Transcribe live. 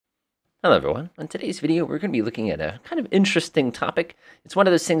Hello everyone. On today's video, we're going to be looking at a kind of interesting topic. It's one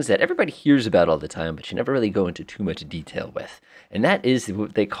of those things that everybody hears about all the time, but you never really go into too much detail with. And that is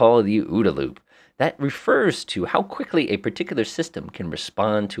what they call the OODA loop. That refers to how quickly a particular system can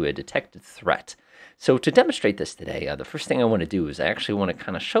respond to a detected threat. So to demonstrate this today, the first thing I want to do is I actually want to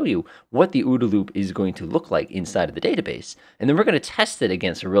kind of show you what the OODA loop is going to look like inside of the database. And then we're going to test it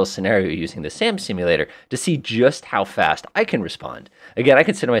against a real scenario using the SAM simulator to see just how fast I can respond. Again, I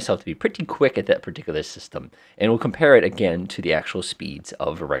consider myself to be pretty quick at that particular system, and we'll compare it again to the actual speeds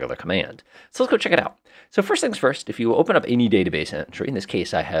of a regular command. So let's go check it out. So first things first, if you open up any database entry, in this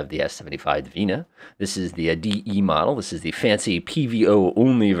case I have the S75 Vina. This is the DE model. This is the fancy PVO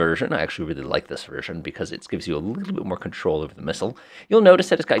only version. I actually really like this version because it gives you a little bit more control over the missile. You'll notice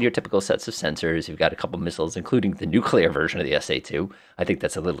that it's got your typical sets of sensors. You've got a couple missiles, including the nuclear version of the SA2. I think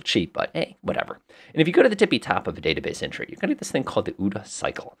that's a little cheap, but hey, whatever. And if you go to the tippy top of a database entry, you're going to get this thing called the OODA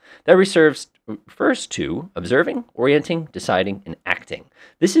cycle. That refers to observing, orienting, deciding, and acting.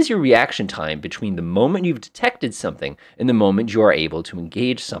 This is your reaction time between the moment you've detected something and the moment you are able to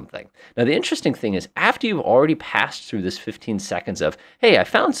engage something. Now, the interesting thing is after you've already passed through this 15 seconds of, hey, I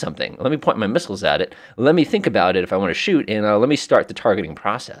found something, let me point my missiles at it, let me think about it if I want to shoot, and let me start the targeting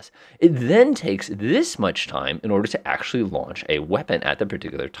process. It then takes this much time in order to actually launch a weapon at the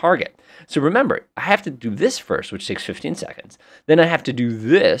particular target. So remember, I have to do this first, which takes 15 seconds. Then I have to do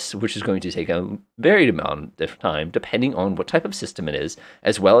this, which is going to take a varied amount of time, depending on what type of system it is,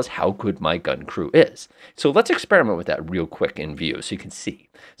 as well as how good my gun crew is. So let's experiment with that real quick in view so you can see.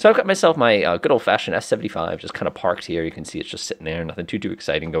 So I've got myself my good old-fashioned S75 just kind of parked here. You can see it's just sitting there, nothing too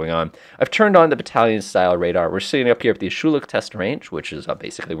exciting going on. I've turned on the battalion-style radar. We're sitting up here at the Ashuluk test range, which is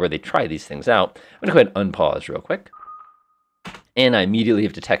basically where they try these things out. I'm going to go ahead and unpause real quick. And I immediately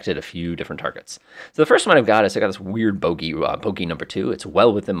have detected a few different targets. So the first one I've got is I got this weird bogey number 2. It's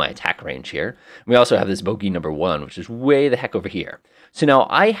well within my attack range here. We also have this bogey number 1, which is way the heck over here. So now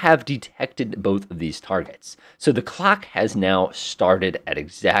I have detected both of these targets. So the clock has now started at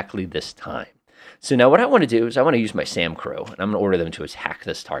exactly this time. So now what I want to do is I want to use my SAM crew, and I'm going to order them to attack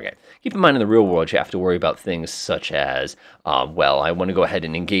this target. Keep in mind in the real world, you have to worry about things such as, well, I want to go ahead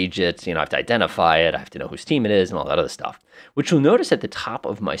and engage it, I have to identify it, I have to know whose team it is, and all that other stuff. What you'll notice at the top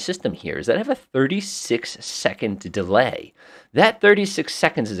of my system here is that I have a 36-second delay. That 36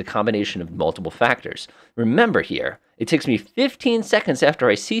 seconds is a combination of multiple factors. Remember here, it takes me 15 seconds after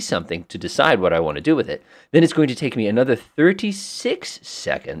I see something to decide what I want to do with it. Then it's going to take me another 36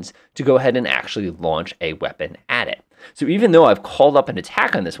 seconds to go ahead and actually launch a weapon at it. So even though I've called up an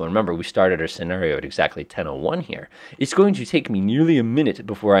attack on this one, remember we started our scenario at exactly 10:01 here, it's going to take me nearly a minute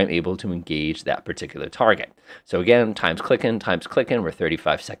before I'm able to engage that particular target. So again, time's clicking, we're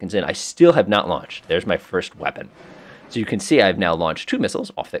 35 seconds in. I still have not launched. There's my first weapon. So you can see I've now launched 2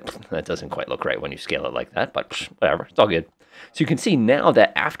 missiles off it. That doesn't quite look right when you scale it like that, but whatever, it's all good. So you can see now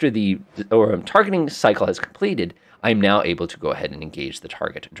that after the targeting cycle has completed, I'm now able to go ahead and engage the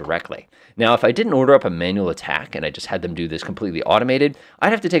target directly. Now, if I didn't order up a manual attack and I just had them do this completely automated,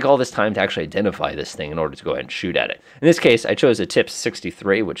 I'd have to take all this time to actually identify this thing in order to go ahead and shoot at it. In this case, I chose a TIPS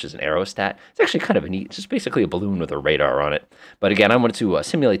 63, which is an aerostat. It's actually kind of a neat, it's just basically a balloon with a radar on it. But again, I wanted to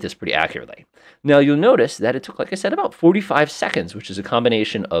simulate this pretty accurately. Now, you'll notice that it took, like I said, about 45 seconds, which is a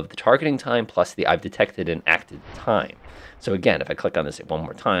combination of the targeting time plus the I've detected and acted time. So again, if I click on this one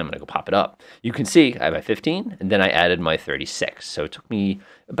more time and I go pop it up, you can see I have my 15 and then I added my 36. So it took me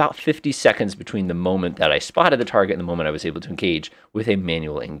about 50 seconds between the moment that I spotted the target and the moment I was able to engage with a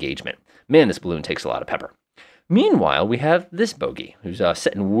manual engagement. Man, this balloon takes a lot of pepper. Meanwhile, we have this bogey who's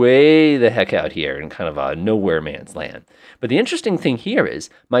sitting way the heck out here in kind of a nowhere man's land. But the interesting thing here is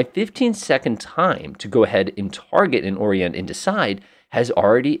my 15-second time to go ahead and target and orient and decide has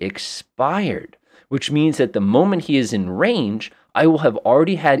already expired, which means that the moment he is in range, I will have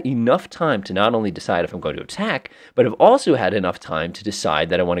already had enough time to not only decide if I'm going to attack, but have also had enough time to decide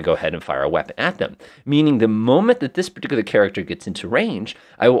that I want to go ahead and fire a weapon at them. Meaning the moment that this particular character gets into range,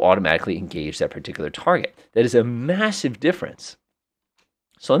 I will automatically engage that particular target. That is a massive difference.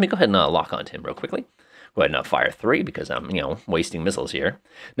 So let me go ahead and lock onto him real quickly. Go ahead and fire 3 because I'm, wasting missiles here.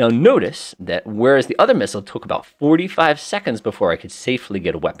 Now notice that whereas the other missile took about 45 seconds before I could safely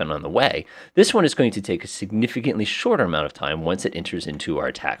get a weapon on the way, this one is going to take a significantly shorter amount of time once it enters into our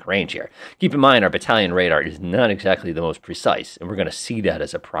attack range here. Keep in mind, our battalion radar is not exactly the most precise, and we're going to see that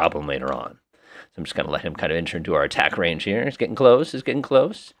as a problem later on. So I'm just going to let him kind of enter into our attack range here. It's getting close,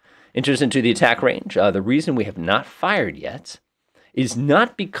 Enters into the attack range. The reason we have not fired yet is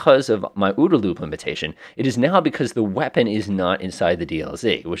not because of my OODA loop limitation. It is now because the weapon is not inside the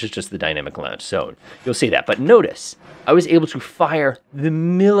DLZ, which is just the dynamic launch zone. You'll see that. But notice, I was able to fire the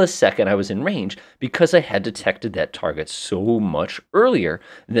millisecond I was in range because I had detected that target so much earlier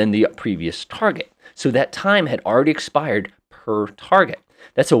than the previous target. So that time had already expired per target.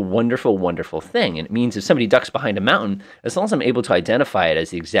 That's a wonderful, wonderful thing. And it means if somebody ducks behind a mountain, as long as I'm able to identify it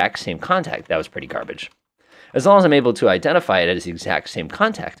as the exact same contact, that was pretty garbage. As long as I'm able to identify it as the exact same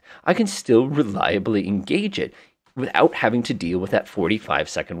contact, I can still reliably engage it without having to deal with that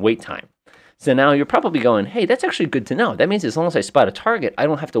 45-second wait time. So now you're probably going, hey, that's actually good to know. That means as long as I spot a target, I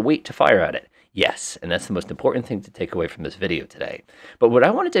don't have to wait to fire at it. Yes, and that's the most important thing to take away from this video today. But what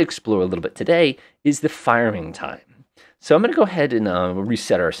I wanted to explore a little bit today is the firing time. So I'm going to go ahead and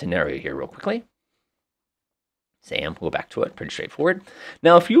reset our scenario here real quickly. Sam, we'll go back to it, pretty straightforward.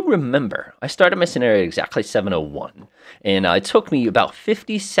 Now, if you remember, I started my scenario at exactly 7:01, and it took me about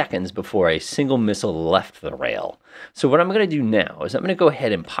 50 seconds before a single missile left the rail. So what I'm going to do now is I'm going to go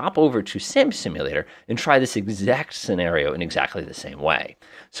ahead and pop over to Sam Simulator and try this exact scenario in exactly the same way.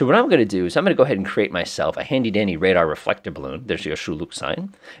 So what I'm going to do is I'm going to go ahead and create myself a handy-dandy radar reflector balloon. There's your Shuluk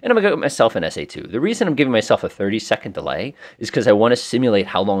sign. And I'm going to go get myself an SA-2. The reason I'm giving myself a 30-second delay is because I want to simulate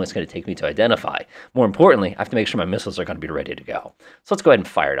how long it's going to take me to identify. More importantly, I have to make sure my missiles are going to be ready to go. So let's go ahead and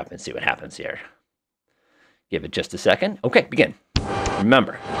fire it up and see what happens here. Give it just a second. Okay, begin.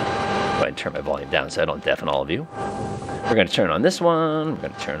 Remember, go ahead and turn my volume down so I don't deafen all of you. We're going to turn on this one. We're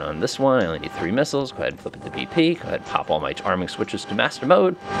going to turn on this one. I only need 3 missiles. Go ahead and flip it to BP. Go ahead and pop all my arming switches to master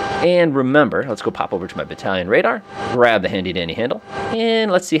mode. And remember, let's go pop over to my battalion radar, grab the handy-dandy handle, and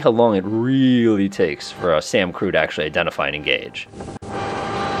let's see how long it really takes for a SAM crew to actually identify and engage.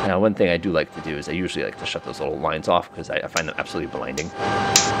 Now, one thing I do like to do is I usually like to shut those little lines off because I find them absolutely blinding.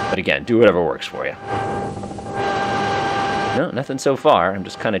 But again, do whatever works for you. No, nothing so far. I'm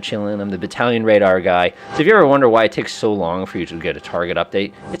just kind of chilling. I'm the battalion radar guy. So if you ever wonder why it takes so long for you to get a target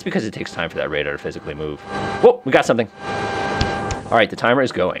update, it's because it takes time for that radar to physically move. Whoa, we got something. All right, the timer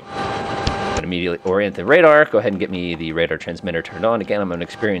is going. I'm going to immediately orient the radar. Go ahead and get me the radar transmitter turned on. Again, I'm an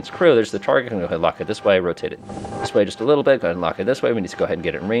experienced crew. There's the target. I'm going to go ahead and lock it this way, rotate it this way just a little bit. Go ahead and lock it this way. We need to go ahead and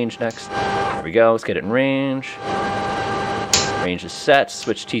get it in range next. There we go. Let's get it in range. Range is set.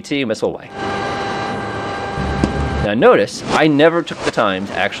 Switch TT, missile away. Now notice, I never took the time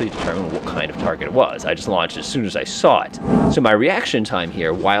to actually determine what kind of target it was. I just launched as soon as I saw it. So my reaction time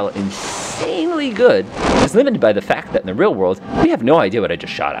here, while insanely good, is limited by the fact that in the real world, we have no idea what I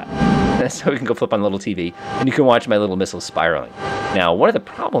just shot at. So we can go flip on the little TV, and you can watch my little missiles spiraling. Now, one of the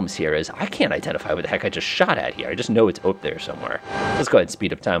problems here is I can't identify what the heck I just shot at here. I just know it's up there somewhere. Let's go ahead and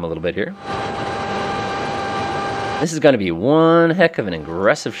speed up time a little bit here. This is going to be one heck of an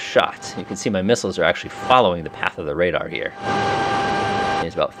aggressive shot. You can see my missiles are actually following the path of the radar here.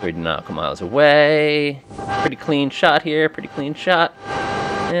 It's about 30 nautical miles away. Pretty clean shot here, pretty clean shot.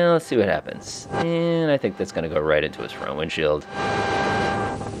 Now let's see what happens. And I think that's going to go right into his front windshield.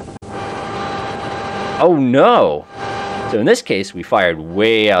 Oh no! So in this case, we fired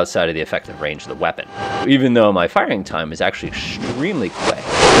way outside of the effective range of the weapon. Even though my firing time is actually extremely quick,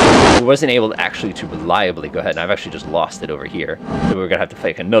 I wasn't able to actually reliably go ahead, and I've actually just lost it over here. So we're gonna have to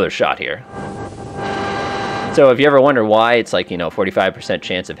fake another shot here. So if you ever wonder why it's like, 45%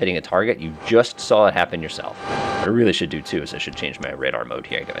 chance of hitting a target, you just saw it happen yourself. What I really should do too is I should change my radar mode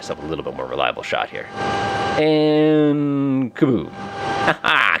here and get myself a little bit more reliable shot here. And kaboom.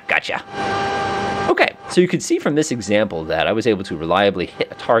 Haha, gotcha. Okay, so you can see from this example that I was able to reliably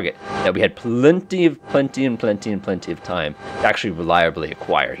hit a target that we had plenty of time to actually reliably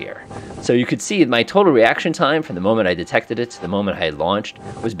acquire here. So you could see my total reaction time from the moment I detected it to the moment I had launched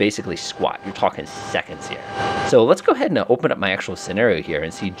was basically squat. You're talking seconds here. So let's go ahead and open up my actual scenario here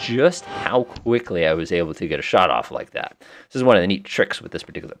and see just how quickly I was able to get a shot off like that. This is one of the neat tricks with this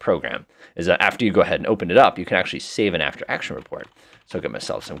particular program, is that after you go ahead and open it up, you can actually save an after action report. So I'll get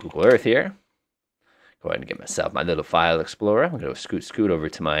myself some Google Earth here. Go ahead and get myself my little file explorer. I'm going to scoot over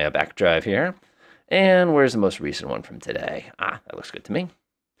to my back drive here. And where's the most recent one from today? Ah, that looks good to me.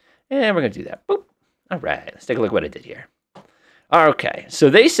 And we're going to do that. Boop. All right, let's take a look at what I did here. Okay, so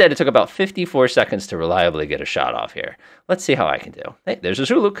they said it took about 54 seconds to reliably get a shot off here. Let's see how I can do. Hey, there's a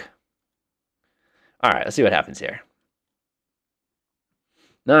Shuluk. All right, let's see what happens here.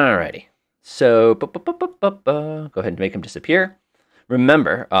 All righty. So, go ahead and make him disappear.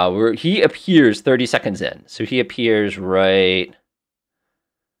 Remember, he appears 30 seconds in. So he appears right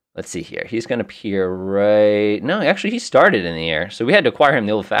Let's see here. He's going to appear right... No, actually, he started in the air. So we had to acquire him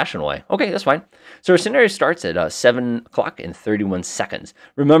the old-fashioned way. Okay, that's fine. So our scenario starts at 7 o'clock and 31 seconds.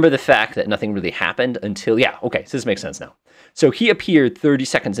 Remember the fact that nothing really happened until... Yeah, okay, so this makes sense now. So he appeared 30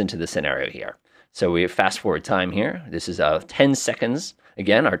 seconds into the scenario here. So we fast-forward time here. This is 10 seconds.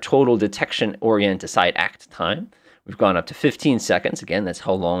 Again, our total detection orient decide act time. We've gone up to 15 seconds. Again, that's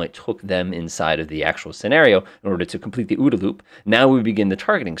how long it took them inside of the actual scenario in order to complete the OODA loop. Now we begin the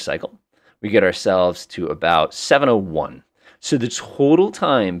targeting cycle. We get ourselves to about 7:01. So the total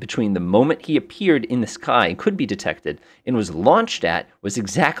time between the moment he appeared in the sky and could be detected and was launched at was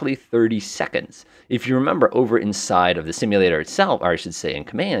exactly 30 seconds. If you remember over inside of the simulator itself, or I should say in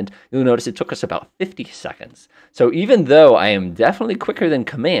command, you'll notice it took us about 50 seconds. So even though I am definitely quicker than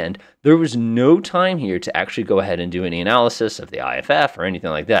command, there was no time here to actually go ahead and do any analysis of the IFF or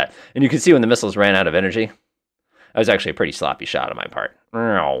anything like that. And you can see when the missiles ran out of energy, that was actually a pretty sloppy shot on my part.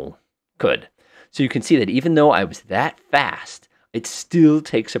 Good. So you can see that even though I was that fast, it still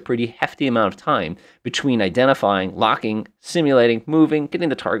takes a pretty hefty amount of time between identifying, locking, simulating, moving, getting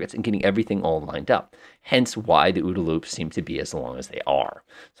the targets, and getting everything all lined up. Hence why the OODA loops seem to be as long as they are.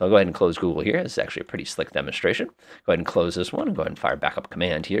 So I'll go ahead and close Google here. This is actually a pretty slick demonstration. Go ahead and close this one and go ahead and fire backup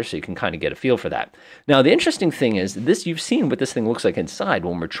command here so you can kind of get a feel for that. Now, the interesting thing is this, you've seen what this thing looks like inside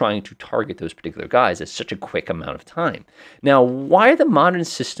when we're trying to target those particular guys at such a quick amount of time. Now, why are the modern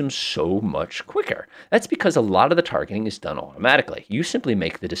systems so much quicker? That's because a lot of the targeting is done automatically. You simply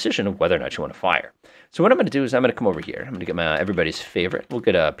make the decision of whether or not you want to fire. So what I'm going to do is I'm going to come over here. I'm going to get everybody's favorite. We'll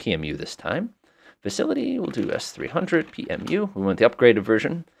get a PMU this time. Facility, we'll do S300 PMU. We want the upgraded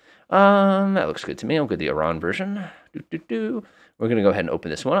version. That looks good to me. I'll get the Iran version. We're going to go ahead and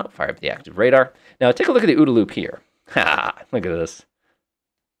open this one up, fire up the active radar. Now take a look at the OODA loop here. Ha! Look at this.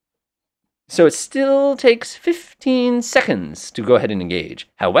 So it still takes 15 seconds to go ahead and engage.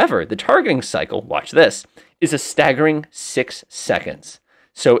 However, the targeting cycle, watch this, is a staggering 6 seconds.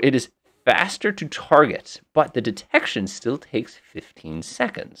 So it is faster to target, but the detection still takes 15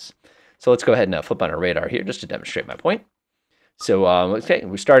 seconds. So let's go ahead and flip on our radar here just to demonstrate my point. So, okay,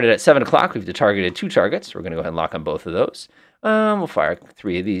 we started at 7 o'clock. We've targeted 2 targets. We're going to go ahead and lock on both of those. We'll fire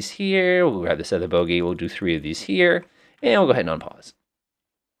 3 of these here. We'll grab this other bogey. We'll do 3 of these here. And we'll go ahead and unpause.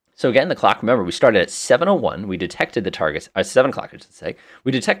 So again, the clock, remember, we started at 7:01. We detected the targets, 7 o'clock, I should say.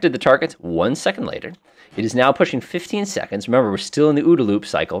 We detected the targets 1 second later. It is now pushing 15 seconds. Remember, we're still in the OODA loop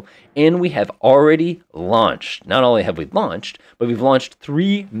cycle, and we have already launched. Not only have we launched, but we've launched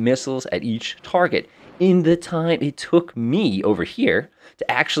 3 missiles at each target in the time it took me over here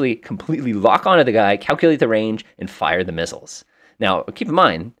to actually completely lock onto the guy, calculate the range, and fire the missiles. Now, keep in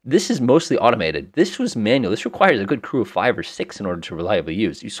mind, this is mostly automated. This was manual. This requires a good crew of 5 or 6 in order to reliably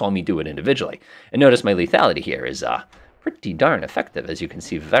use. You saw me do it individually. And notice my lethality here is pretty darn effective, as you can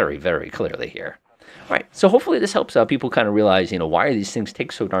see very, very clearly here. All right, so hopefully this helps people kind of realize, why are these things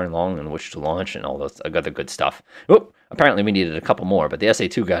take so darn long and which to launch and all those other good stuff. Oh, apparently we needed a couple more, but the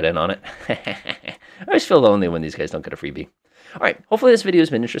SA2 got in on it. I always feel lonely when these guys don't get a freebie. All right, hopefully this video has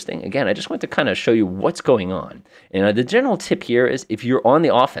been interesting. Again, I just want to kind of show you what's going on. And the general tip here is if you're on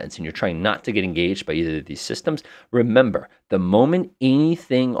the offense and you're trying not to get engaged by either of these systems, remember, the moment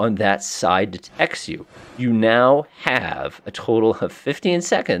anything on that side detects you, you now have a total of 15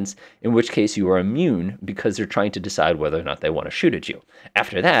 seconds, in which case you are immune because they're trying to decide whether or not they want to shoot at you.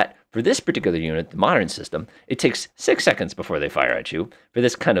 After that, for this particular unit, the modern system, it takes 6 seconds before they fire at you. For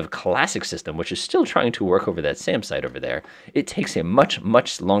this kind of classic system, which is still trying to work over that SAM site over there, it takes a much,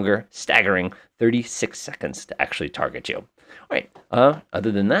 much longer, staggering 36 seconds to actually target you. All right,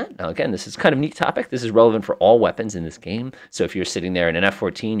 other than that, again, this is kind of a neat topic. This is relevant for all weapons in this game. So if you're sitting there in an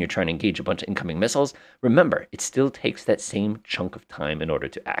F-14, you're trying to engage a bunch of incoming missiles, remember, it still takes that same chunk of time in order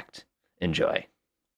to act. Enjoy.